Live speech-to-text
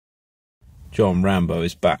John Rambo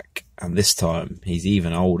is back, and this time he's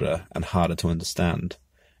even older and harder to understand.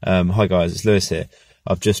 Hi guys, it's Lewis here.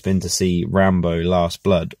 I've just been to see Rambo Last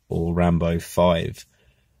Blood, or Rambo 5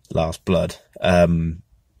 Last Blood, at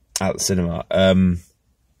the cinema. I'm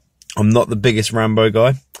not the biggest Rambo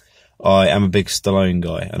guy. I am a big Stallone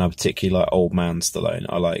guy, and I particularly like old man Stallone.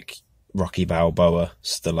 I like Rocky Balboa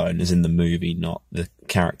Stallone, as in the movie, not the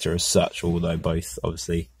character as such, although both,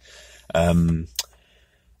 obviously.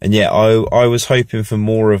 And yeah, I was hoping for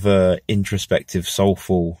more of a introspective,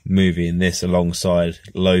 soulful movie in this, alongside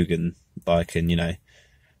Logan,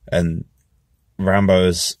 and Rambo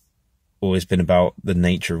has always been about the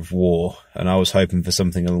nature of war, and I was hoping for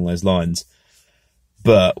something along those lines.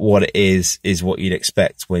 But what it is what you'd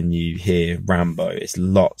expect when you hear Rambo. It's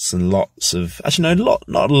lots and lots of, actually no,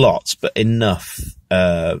 not lots, but enough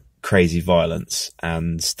crazy violence,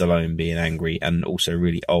 and Stallone being angry and also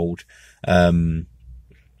really old.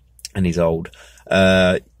 And he's old.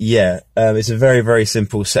 It's a very, very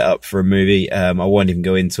simple setup for a movie. I won't even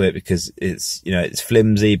go into it because it's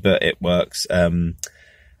flimsy, but it works. I'm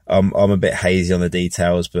a bit hazy on the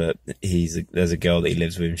details, but there's a girl that he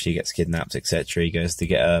lives with, and she gets kidnapped, etc. He goes to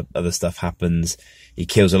get her, other stuff happens. He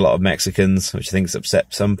kills a lot of Mexicans, which I think's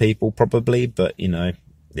upset some people probably, but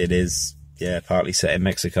it is, partly set in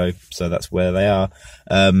Mexico, so that's where they are.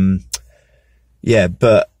 But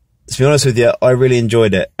to be honest with you, I really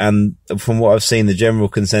enjoyed it, and from what I've seen, the general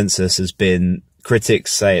consensus has been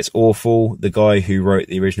critics say it's awful. The guy who wrote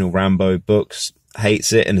the original Rambo books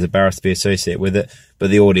hates it and is embarrassed to be associated with it, but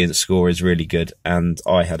the audience score is really good, and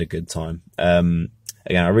I had a good time. Again,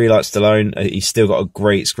 I really like Stallone. He's still got a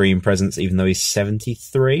great screen presence, even though he's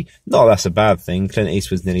 73. Not that's a bad thing. Clint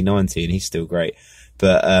Eastwood's nearly 90, and he's still great.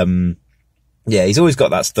 But he's always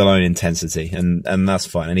got that Stallone intensity, and that's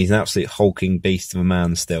fine. And he's an absolute hulking beast of a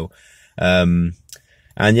man still. I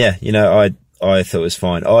thought it was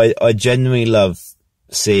fine. I genuinely love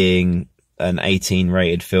seeing an 18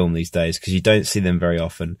 rated film these days, because you don't see them very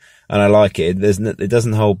often, and I like it. It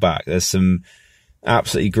doesn't hold back. There's some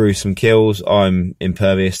absolutely gruesome kills. I'm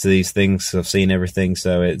impervious to these things, so I've seen everything,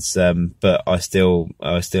 so it's but I still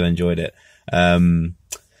enjoyed it.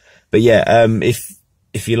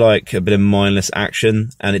 If you like a bit of mindless action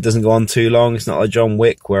and it doesn't go on too long, it's not like John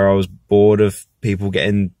Wick where I was bored of people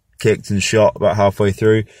getting kicked and shot about halfway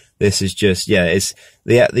through. This is just, it's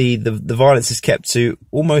the violence is kept to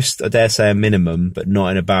almost, I dare say, a minimum, but not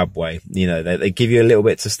in a bad way. They give you a little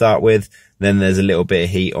bit to start with, then there's a little bit of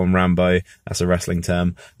heat on Rambo. That's a wrestling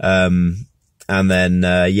term. And then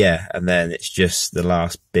it's just the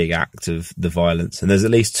last big act of the violence. And there's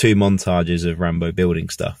at least 2 montages of Rambo building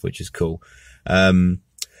stuff, which is cool. I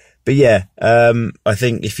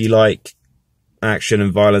think if you like action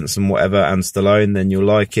and violence and whatever, and Stallone, then you'll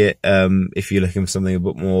like it. If you're looking for something a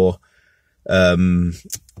bit more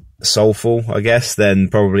soulful, I guess, then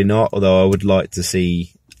probably not, although I would like to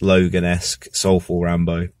see Logan-esque soulful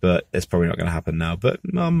Rambo, but it's probably not going to happen now. But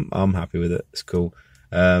I'm happy with it. It's cool.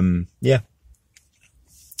 That's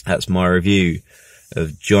my review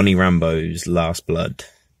of Johnny Rambo's Last Blood.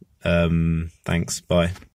 Thanks, bye.